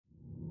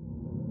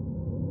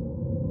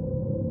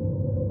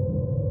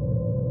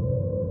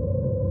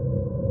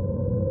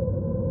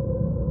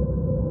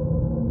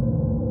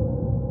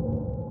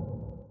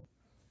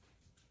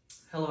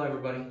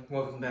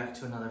back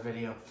to another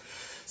video.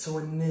 So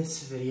in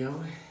this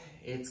video,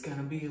 it's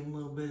gonna be a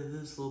little bit of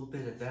this, a little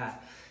bit of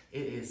that.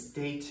 It is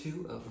day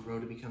 2 of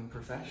Road to Become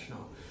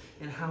Professional,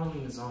 and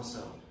Halloween is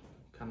also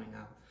coming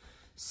up.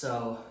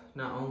 So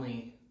not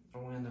only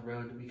are we on the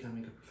road to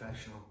becoming a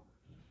professional,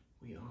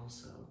 we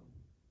also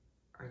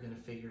are gonna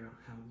figure out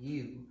how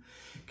you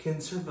can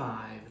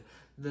survive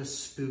the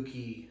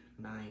spooky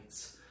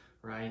nights,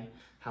 right?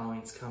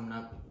 Halloween's coming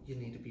up, you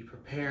need to be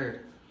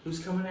prepared. Who's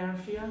coming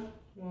after you?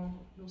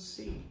 Well, you'll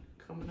see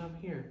coming up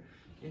here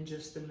in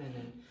just a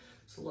minute.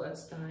 So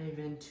let's dive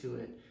into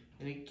it.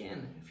 And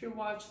again, if you're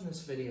watching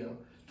this video,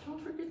 don't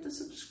forget to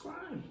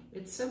subscribe.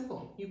 It's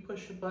simple. You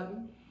push a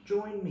button,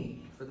 join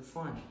me for the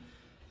fun.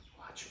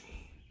 Watch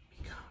me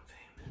become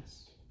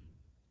famous.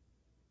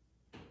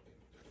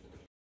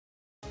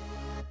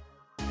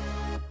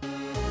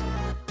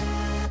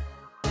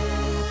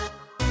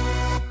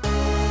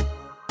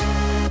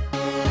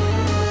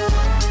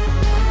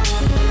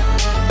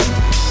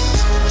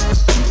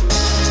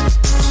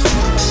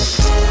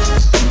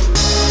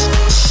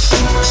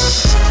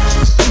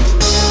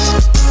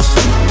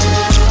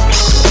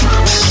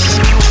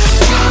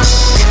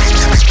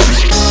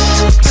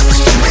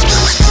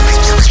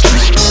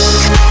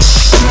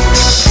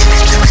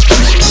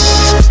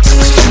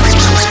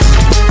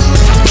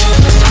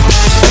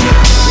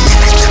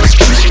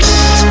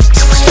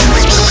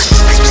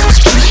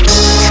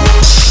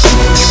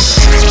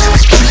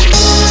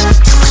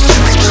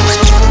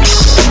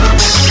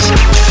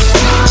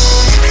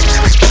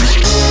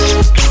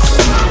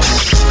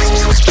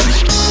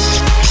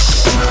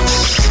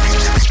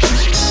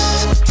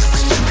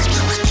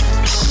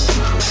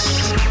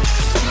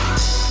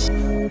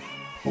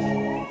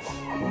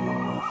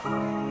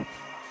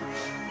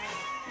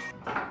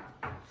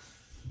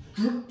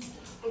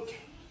 Okay,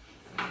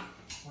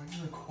 why are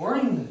you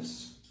recording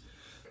this?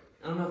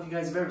 I don't know if you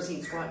guys have ever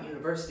seen Squat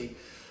University,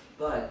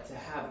 but to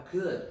have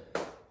good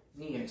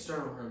knee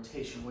external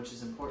rotation, which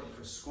is important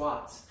for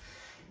squats,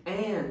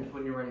 and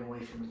when you're running away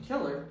from a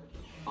killer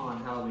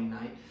on Halloween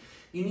night,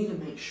 you need to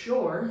make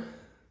sure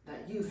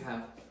that you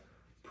have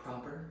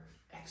proper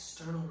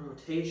external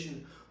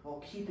rotation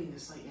while keeping a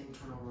slight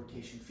internal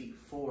rotation, feet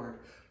forward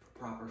for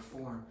proper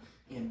form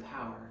and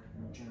power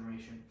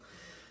generation.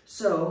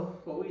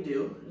 So what we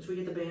do is we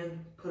get the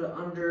band, put it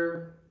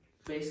under,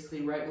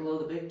 basically right below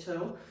the big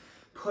toe,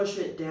 push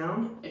it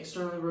down,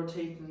 externally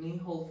rotate the knee,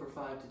 hold for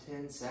 5 to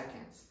 10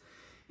 seconds.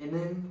 And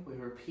then we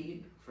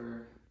repeat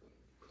for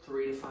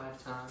 3 to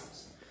 5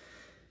 times.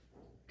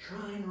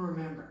 Try and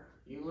remember,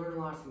 you learn a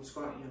lot from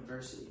Squat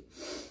University.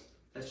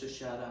 That's just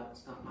shout out,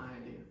 it's not my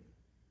idea.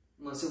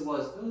 Unless it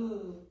was,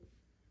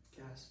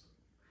 gasp.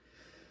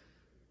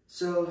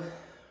 So,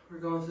 we're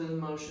going through the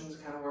motions,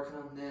 kind of working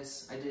on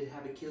this. I did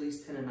have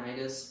Achilles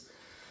tendonitis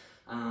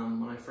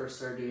when I first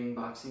started doing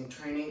boxing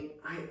training.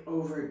 I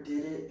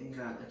overdid it and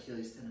got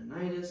Achilles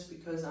tendonitis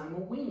because I'm a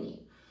weenie.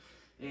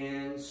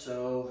 And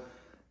so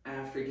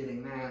after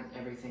getting that,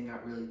 everything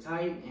got really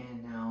tight,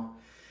 and now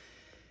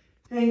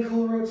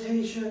ankle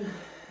rotation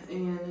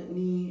and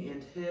knee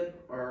and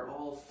hip are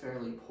all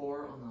fairly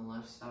poor on the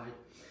left side.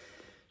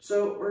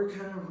 So we're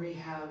kind of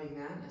rehabbing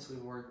that as we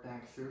work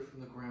back through from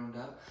the ground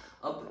up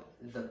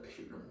the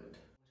pyramid.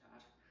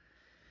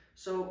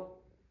 So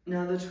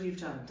now that we've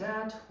done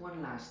that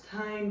one last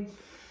time,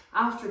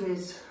 after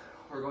this,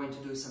 we're going to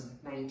do some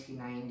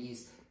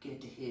 1990s,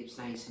 get the hips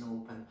nice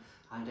and open,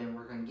 and then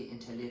we're going to get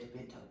into a little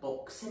bit of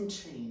boxing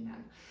training.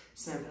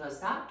 Simple as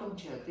that,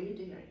 don't you agree,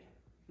 dear?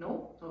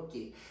 No?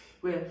 Okay.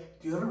 Well,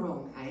 you're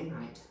wrong, I'm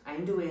right.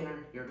 I'm the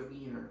winner, you're the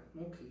winner.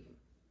 Okay.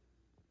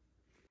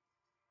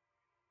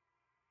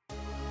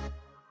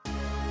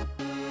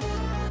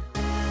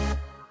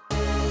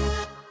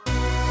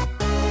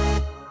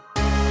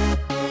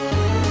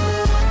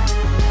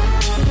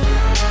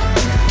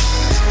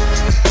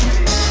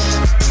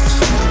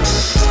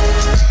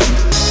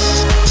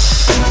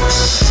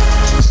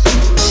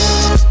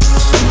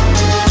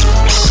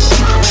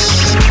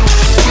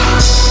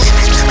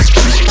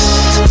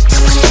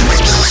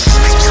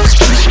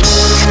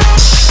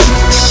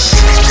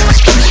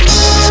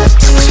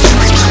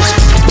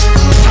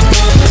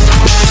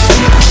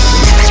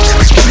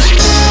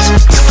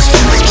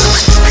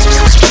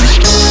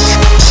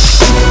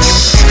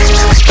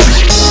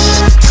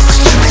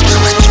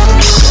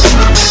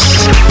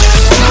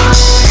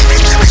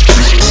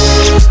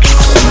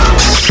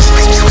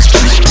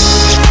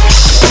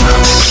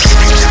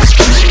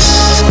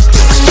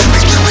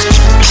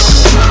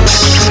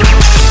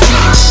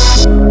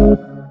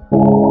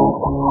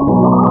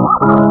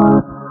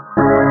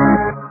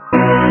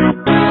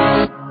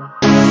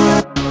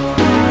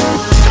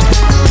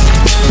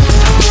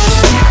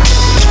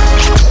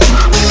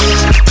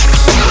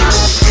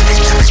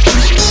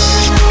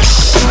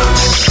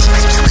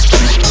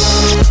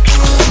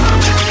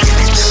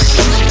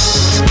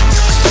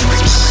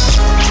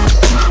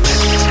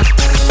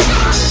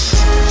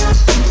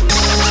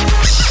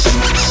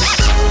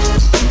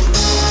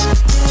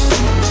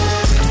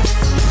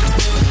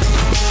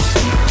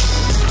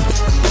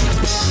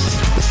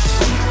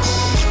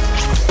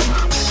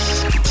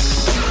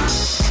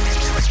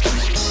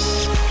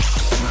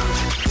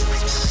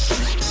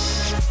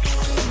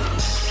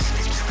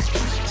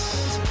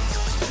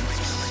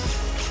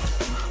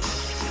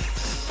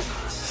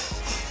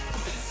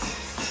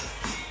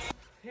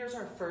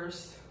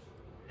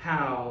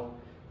 how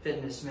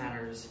fitness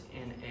matters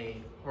in a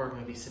horror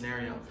movie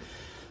scenario.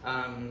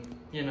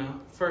 You know,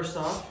 first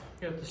off,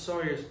 you're at the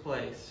Sawyer's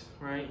place,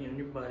 right? You and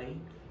your buddy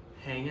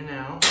hanging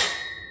out.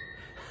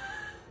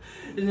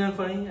 Isn't that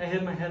funny? I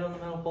hit my head on the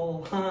metal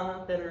pole.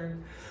 Better.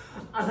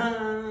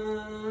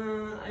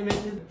 I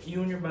meant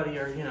you and your buddy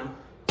are, you know,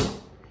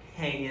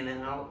 hanging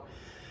out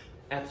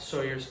at the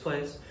Sawyer's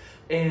place,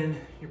 and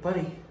your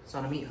buddy is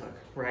on a meat hook,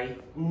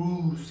 right?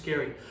 Ooh,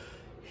 scary.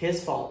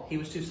 His fault. He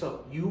was too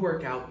slow. You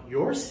work out.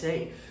 You're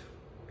safe.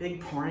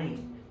 Big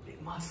brain,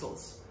 big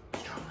muscles,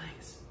 strong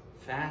legs,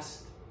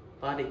 fast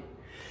body.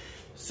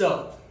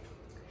 So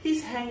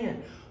he's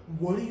hanging.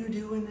 What do you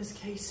do in this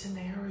case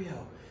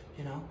scenario?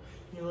 You know,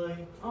 you're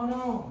like, oh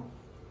no,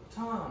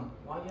 Tom,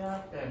 why you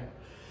out there?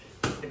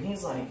 And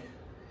he's like,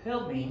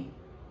 help me,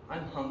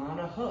 I'm hung on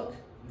a hook.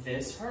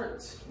 This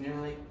hurts. And you're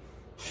like,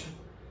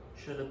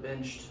 should have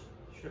benched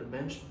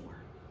more.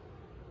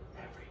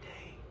 Every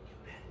day you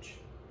bench.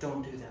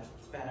 Don't do that.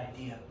 It's a bad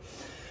idea.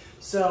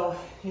 So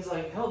he's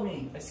like, help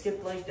me, I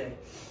skipped leg day.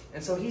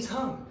 And so he's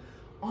hung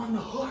on the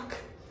hook.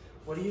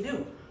 What do you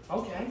do?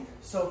 Okay,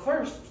 so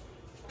first,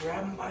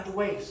 grab him by the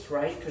waist,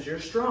 right? Because you're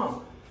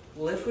strong.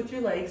 Lift with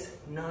your legs,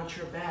 not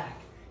your back.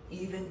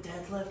 Even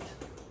deadlift,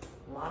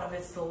 a lot of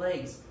it's the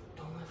legs.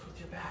 Don't lift with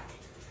your back.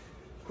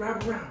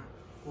 Grab around,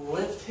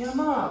 lift him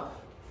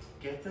up.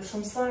 Get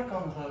some slack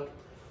on the hook.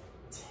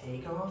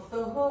 Take off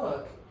the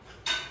hook.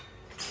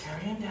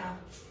 Carry him down.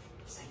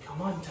 Say,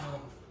 come on,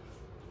 Tom.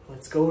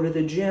 Let's go to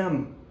the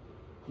gym.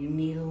 You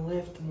need to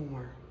lift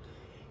more.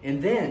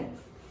 And then,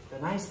 the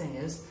nice thing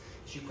is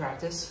you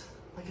practice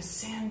like a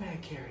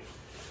sandbag carry.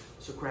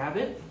 So grab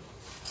it,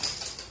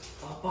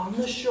 up on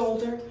the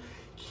shoulder,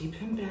 keep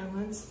him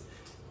balanced.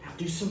 Now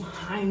do some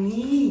high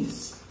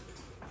knees.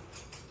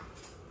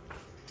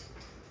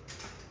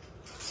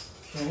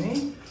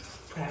 Okay,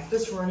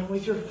 practice running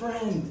with your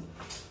friend.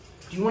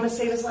 Do you want to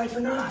save his life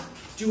or not?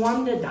 Do you want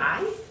him to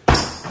die?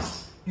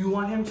 You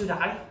want him to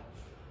die?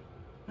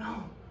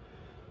 No,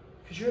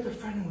 because you're the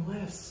friend who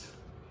lifts.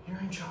 You're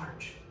in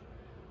charge.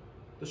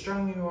 The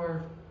stronger you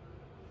are,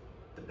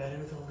 the better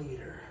the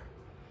leader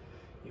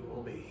you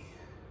will be.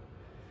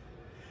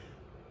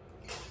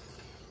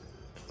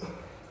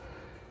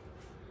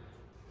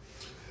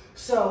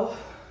 So,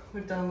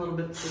 we've done a little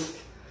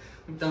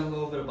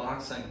bit of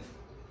boxing.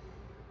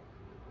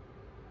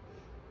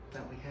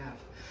 That we have.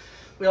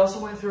 We also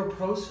went through a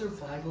pro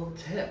survival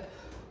tip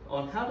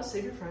on how to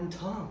save your friend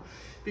Tom,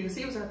 because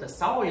he was at the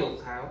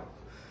Sawyer's house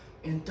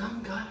and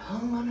Tom got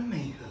hung on a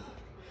meat hook.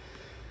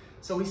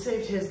 So we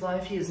saved his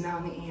life. He is now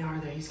in the ER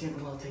there. He's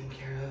getting well taken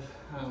care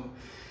of.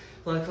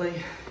 Luckily,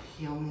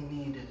 he only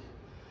needed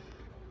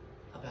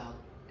about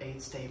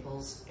 8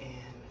 staples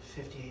and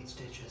 58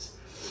 stitches,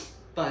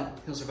 but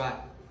he'll survive.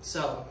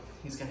 So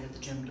he's gonna hit the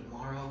gym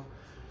tomorrow,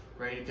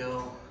 ready to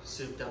go,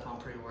 souped up on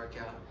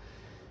pre-workout.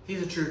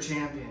 He's a true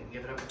champion.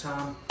 Give it up for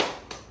Tom.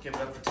 Give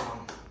it up for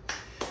Tom.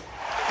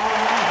 All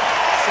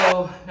right,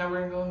 so now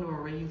we're gonna go into a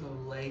regular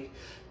leg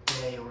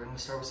day. We're gonna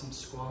start with some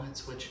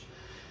squats, which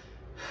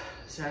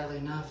sadly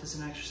enough is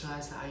an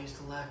exercise that I used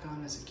to lack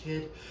on as a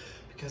kid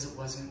because it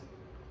wasn't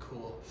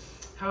cool.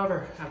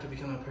 However, after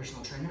becoming a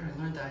personal trainer, I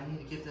learned that I need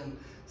to give them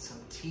some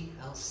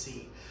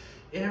TLC.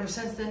 And ever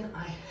since then,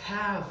 I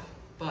have.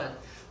 But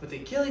with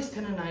Achilles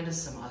tendonitis,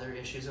 some other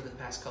issues over the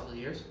past couple of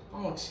years,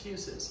 all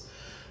excuses.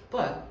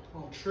 But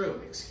all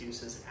true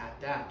excuses at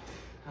that.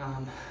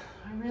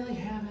 I really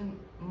haven't,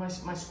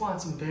 my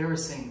squat's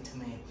embarrassing to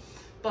me.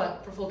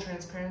 But for full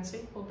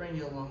transparency, we'll bring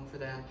you along for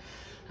that.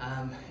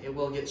 It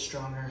will get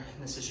stronger,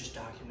 and this is just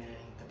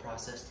documenting the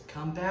process to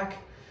come back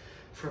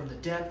from the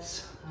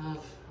depths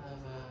of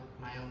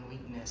my own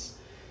weakness.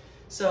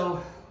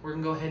 So we're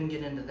gonna go ahead and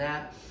get into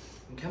that.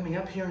 And coming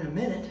up here in a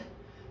minute,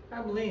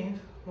 I believe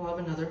we'll have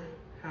another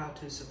How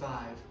to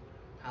Survive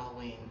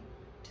Halloween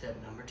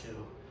tip number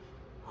 2.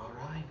 All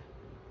right,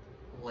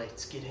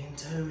 let's get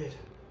into it.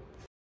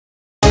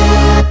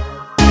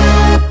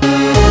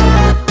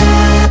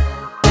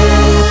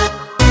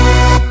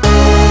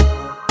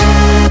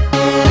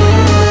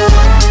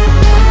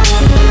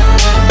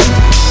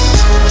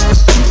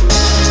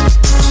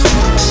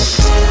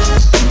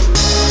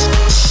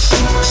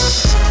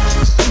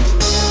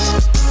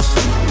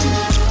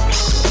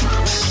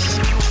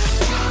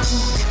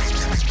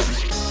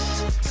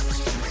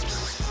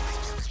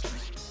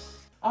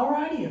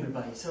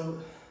 So,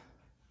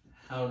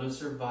 how to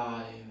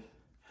survive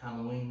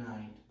Halloween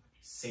night,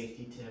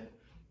 safety tip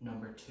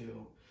number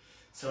 2.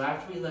 So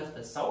after we left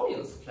the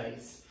Sawyer's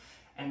place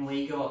and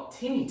we got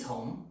Timmy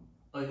Tom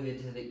over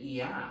to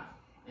the ER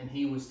and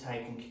he was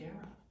taken care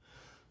of,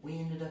 we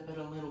ended up at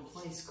a little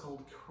place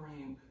called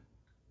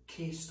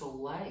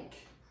Crystal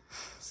Lake.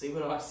 See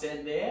what I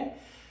said there?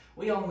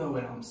 We all know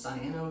what I'm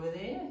saying over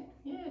there.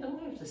 Yeah,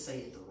 don't have to say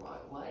it the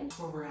right way. That's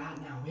where we're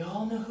at now. We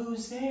all know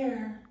who's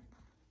there.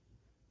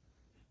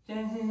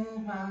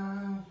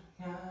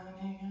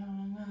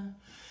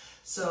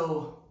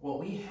 So what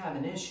we have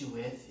an issue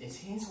with is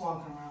he's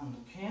walking around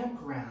the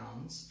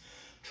campgrounds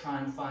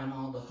trying to find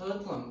all the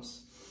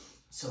hoodlums.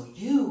 So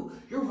you're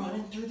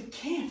running through the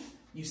camp.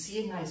 You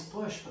see a nice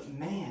bush, but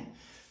man,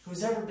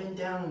 who's ever been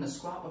down in a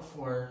squat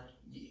before,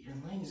 your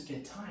legs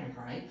get tired,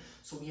 right?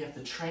 So we have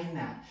to train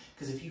that,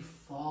 because if you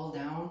fall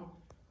down,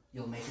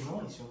 you'll make a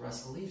noise. You'll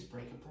rustle leaves,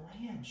 break a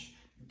branch.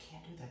 You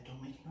can't do that.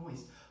 Don't make a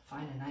noise.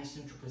 Find a nice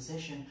neutral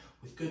position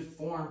with good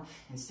form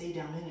and stay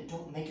down in it.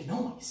 Don't make a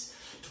noise.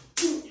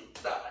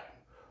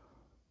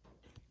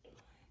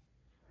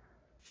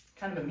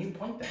 Kind of a mute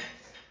point there.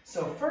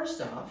 So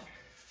first off,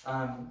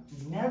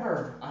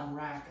 never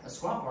unrack a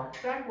squat bar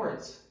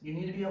backwards. You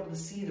need to be able to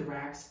see the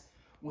racks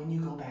when you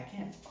go back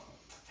in.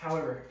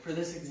 However, for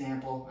this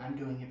example, I'm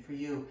doing it for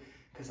you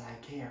because I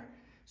care.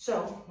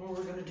 So what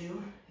we're going to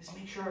do is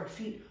make sure our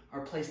feet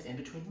are placed in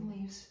between the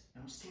leaves.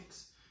 No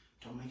sticks.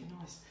 Don't make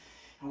a noise.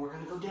 And we're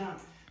going to go down.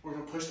 We're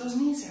going to push those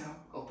knees out.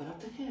 Open up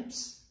the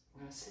hips.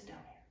 We're going to sit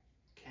down here.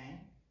 Okay?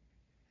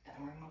 And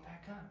then we're going to go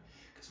back up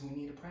because we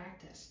need to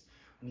practice.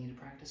 We need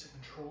to practice a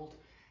controlled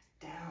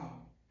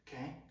down.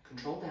 Okay?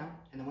 Control down.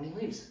 And then when he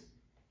leaves,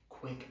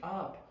 quick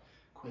up.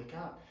 Quick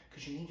up.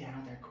 Because you need to get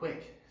out there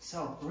quick.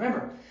 So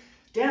remember,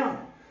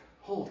 down.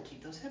 Hold.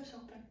 Keep those hips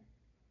open.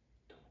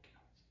 Don't make a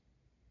noise.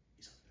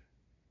 He's up there.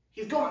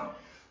 He's gone.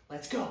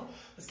 Let's go.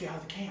 Let's get out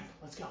of the camp.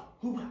 Let's go.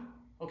 Hoorah.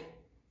 Okay.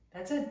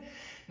 That's it.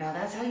 Now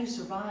that's how you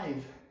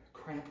survive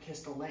cramp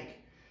kissed a leg.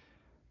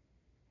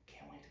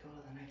 Can't wait to go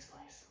to the next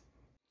place.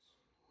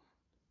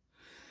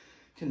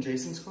 Can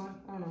Jason squat?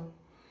 I don't know.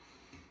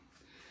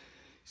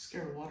 He's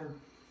scared of water.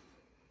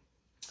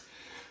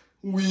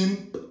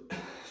 Wimp.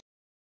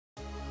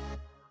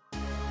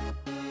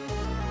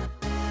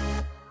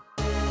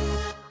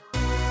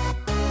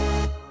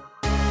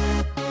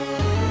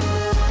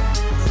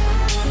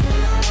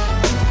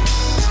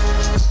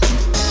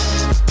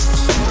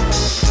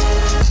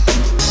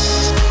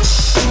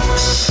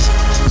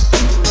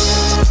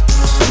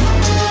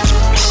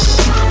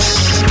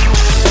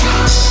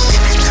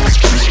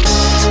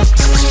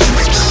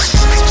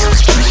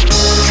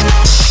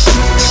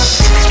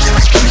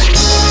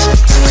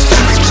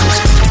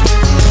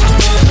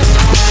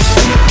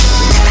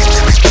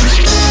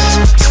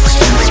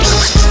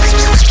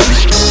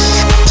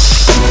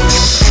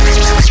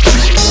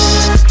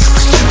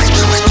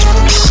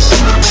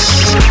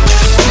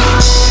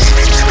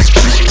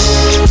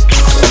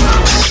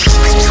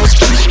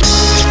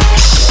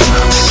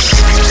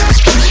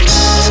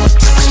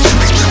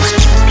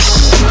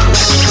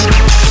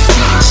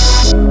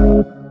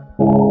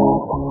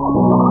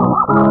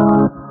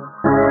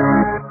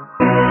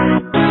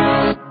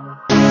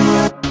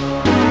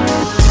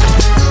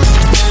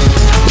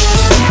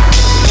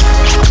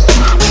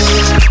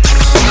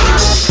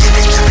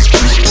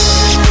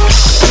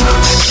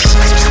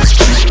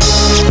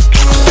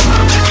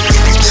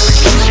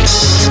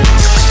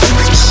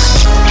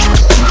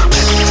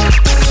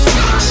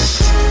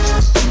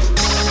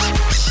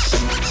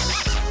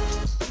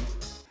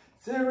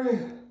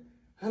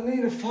 I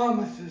need a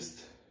pharmacist.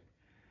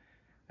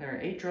 There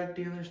are 8 drug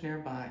dealers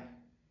nearby.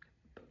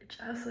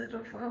 I said a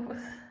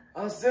pharmacist.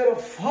 I said a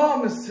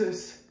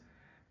pharmacist.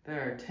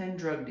 There are 10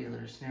 drug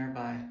dealers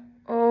nearby.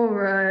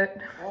 Alright.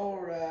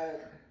 Alright.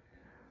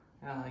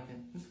 I like it.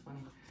 It's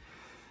funny.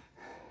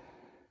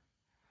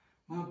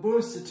 My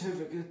birth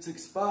certificate's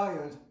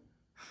expired.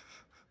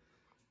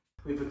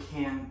 We've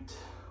camped.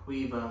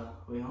 We've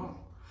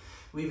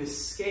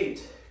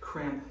escaped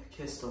Cramp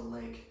Kistel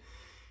Lake.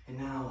 And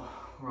now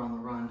we're on the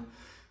run.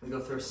 We go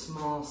through a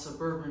small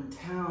suburban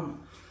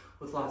town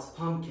with lots of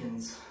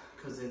pumpkins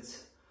because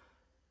it's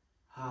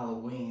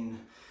Halloween.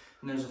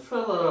 And there's a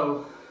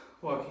fellow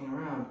walking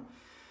around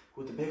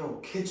with a big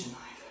old kitchen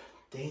knife.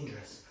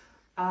 Dangerous.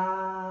 You're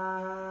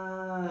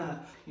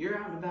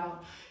out and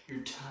about,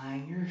 you're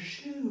tying your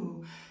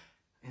shoe,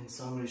 and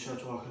somebody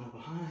starts walking up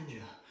behind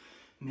you.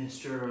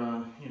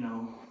 Mr.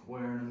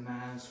 Wearing a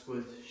mask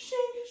with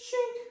shake,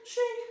 shake,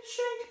 shake,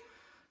 shake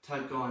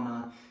type going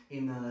on,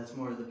 even though that's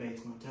more of the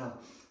Bates Motel.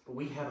 But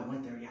we haven't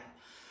went there yet.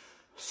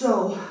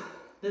 So,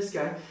 this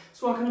guy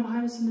is walking up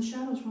behind us in the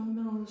shadows. We're in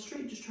the middle of the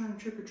street just trying to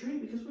trick or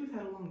treat because we've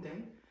had a long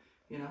day.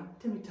 You know,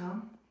 Timmy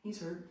Tom,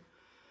 he's hurt.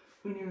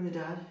 We nearly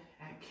died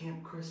at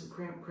Camp Chris and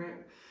Cramp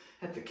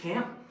at the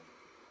camp.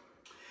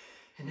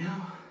 And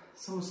now,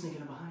 someone's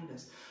sneaking up behind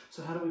us.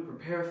 So how do we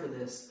prepare for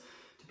this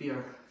to be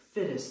our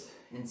fittest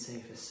and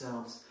safest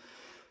selves?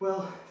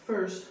 Well,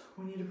 first,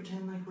 we need to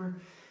pretend like we're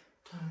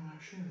tying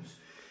our shoes.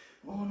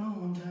 Oh no,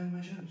 I'm tying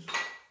my shoes.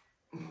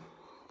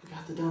 We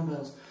got the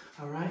dumbbells,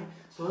 all right?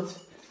 So let's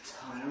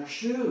tie our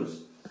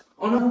shoes.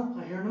 Oh no,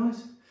 I hear a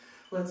noise.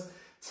 Let's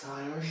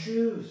tie our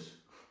shoes.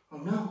 Oh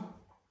no,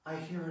 I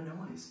hear a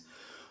noise.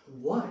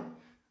 What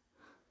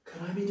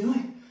could I be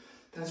doing?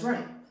 That's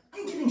right,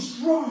 I'm getting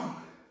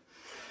strong.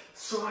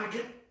 So I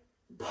can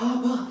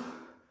pop up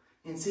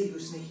and see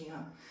who's sneaking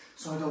up.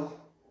 So I go,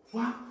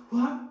 what?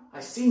 I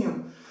see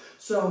him.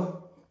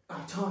 So I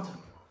taunt him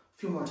a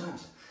few more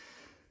times.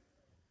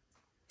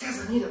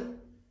 Guys, I need him.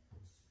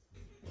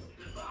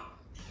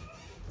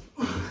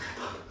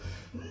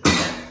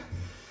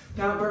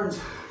 Now it burns.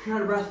 You're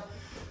out of breath.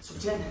 So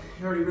pretend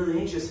you're already really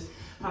anxious,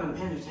 having a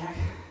panic attack.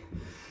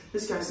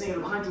 This guy's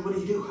standing behind you. What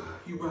do?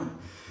 You run.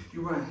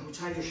 You run. You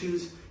tied your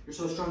shoes. You're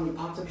so strong. You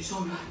popped up. You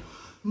saw him.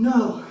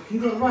 No, you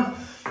gotta run.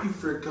 You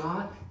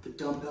forgot the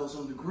dumbbells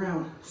on the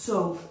ground.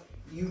 So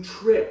you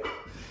trip.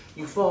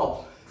 You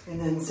fall. And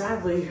then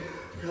sadly,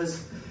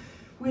 because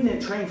we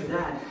didn't train for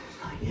that,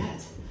 not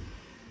yet,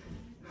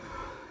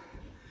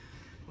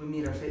 we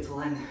meet our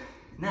fateful end.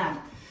 And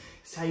that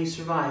is how you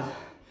survive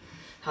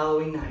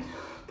Halloween night,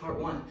 part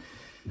 1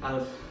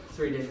 out of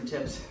 3 different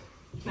tips.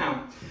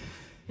 Now,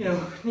 you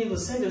know,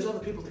 needless to say, there's other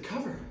people to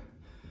cover.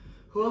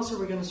 Who else are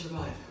we gonna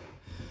survive?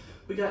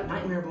 We got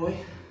Nightmare Boy.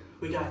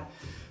 We got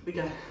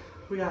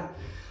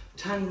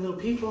tiny little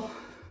people.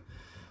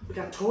 We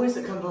got toys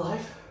that come to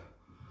life.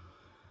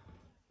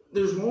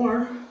 There's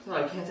more that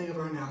I can't think of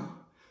right now.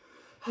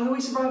 How do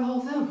we survive all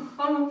of them?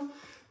 I don't know.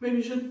 Maybe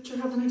you should check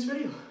out the next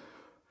video.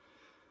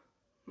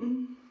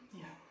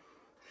 Yeah.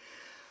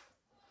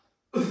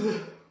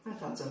 I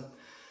thought so.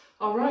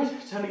 All right,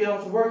 time to get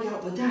off the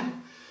workout. But that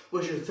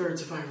was your 3rd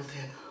survival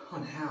tip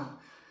on how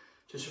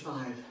to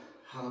survive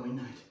Halloween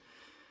night.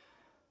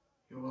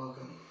 You're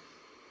welcome.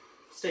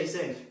 Stay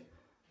safe.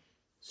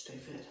 Stay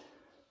fit.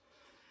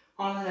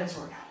 On to the next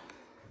workout.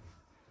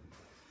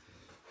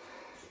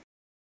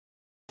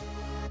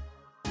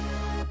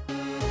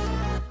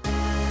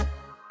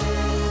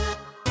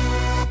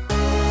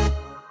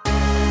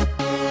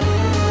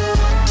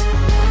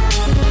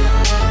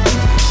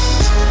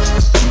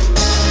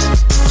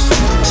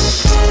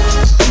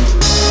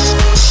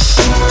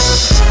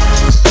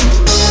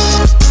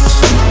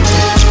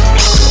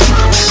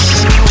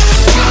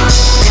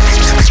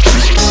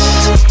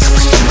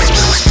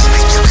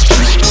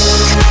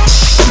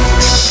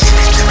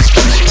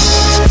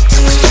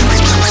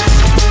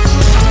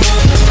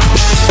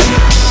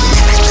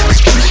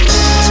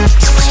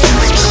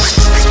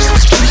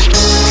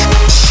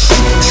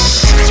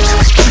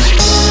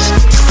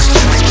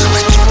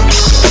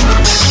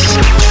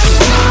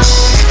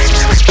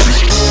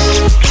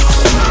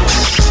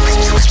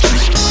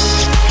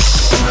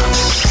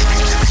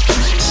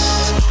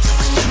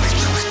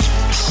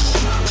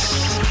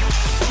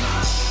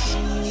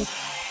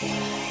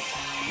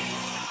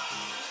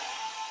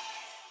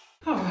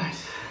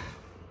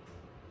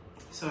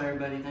 So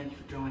everybody, thank you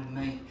for joining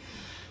me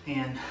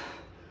and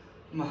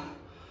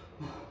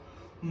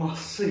my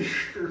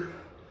sister.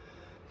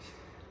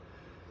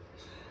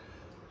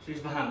 She's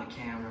behind the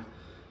camera.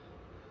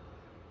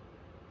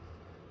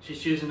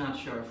 She's choosing not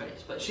to show her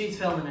face, but she's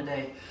filming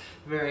today.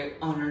 Very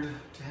honored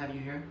to have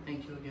you here.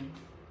 Thank you again.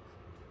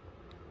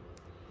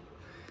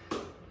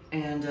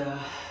 And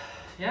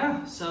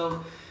yeah,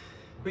 so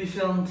we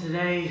filmed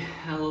today,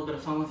 had a little bit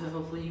of fun with it.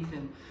 Hopefully you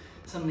can,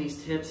 some of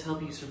these tips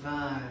help you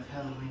survive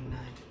Halloween night.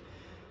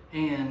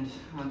 And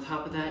on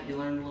top of that, you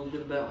learned a little bit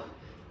about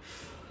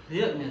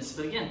fitness.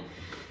 But again,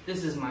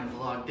 this is my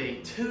vlog day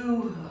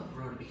 2 of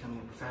Road to Becoming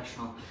a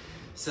Professional.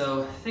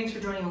 So thanks for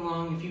joining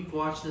along. If you've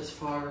watched this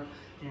far and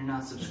you're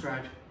not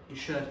subscribed, you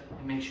should.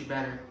 It makes you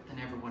better than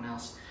everyone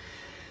else.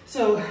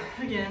 So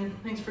again,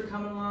 thanks for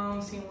coming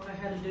along, seeing what I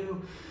had to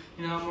do.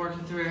 You know, I'm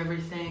working through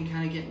everything,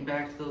 kind of getting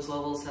back to those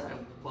levels that I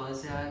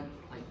was at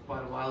like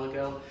quite a while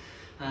ago.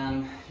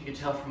 You can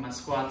tell from my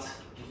squats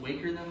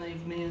weaker than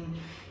they've been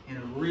in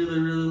a really,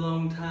 really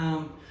long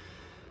time.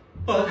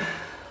 But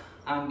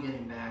I'm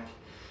getting back,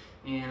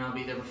 and I'll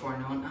be there before I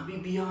know it. I'll be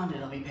beyond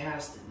it. I'll be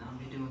past it, and I'll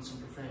be doing some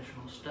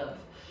professional stuff.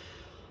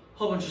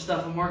 Whole bunch of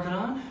stuff I'm working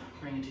on.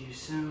 Bring it to you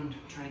soon.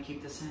 I'm trying to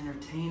keep this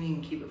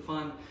entertaining, keep it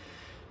fun.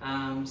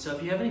 So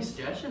if you have any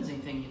suggestions,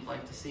 anything you'd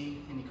like to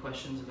see, any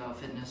questions about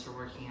fitness or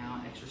working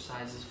out,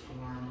 exercises,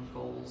 form,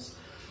 goals,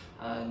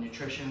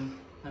 nutrition,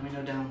 let me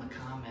know down in the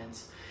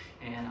comments,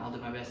 and I'll do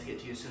my best to get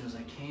to you as soon as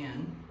I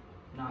can.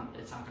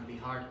 It's not going to be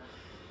hard.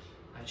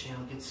 My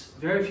channel gets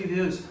very few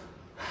views,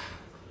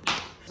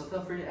 so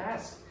feel free to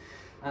ask.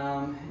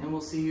 And we'll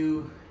see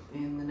you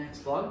in the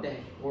next vlog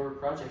day or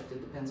project.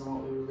 It depends on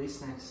what we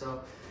release next.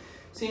 So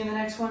see you in the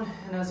next one,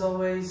 and as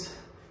always,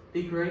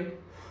 be great.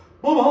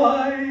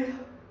 Bye-bye!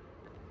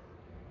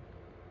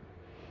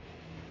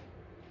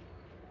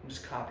 I'm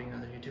just copying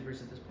other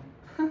YouTubers at this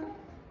point.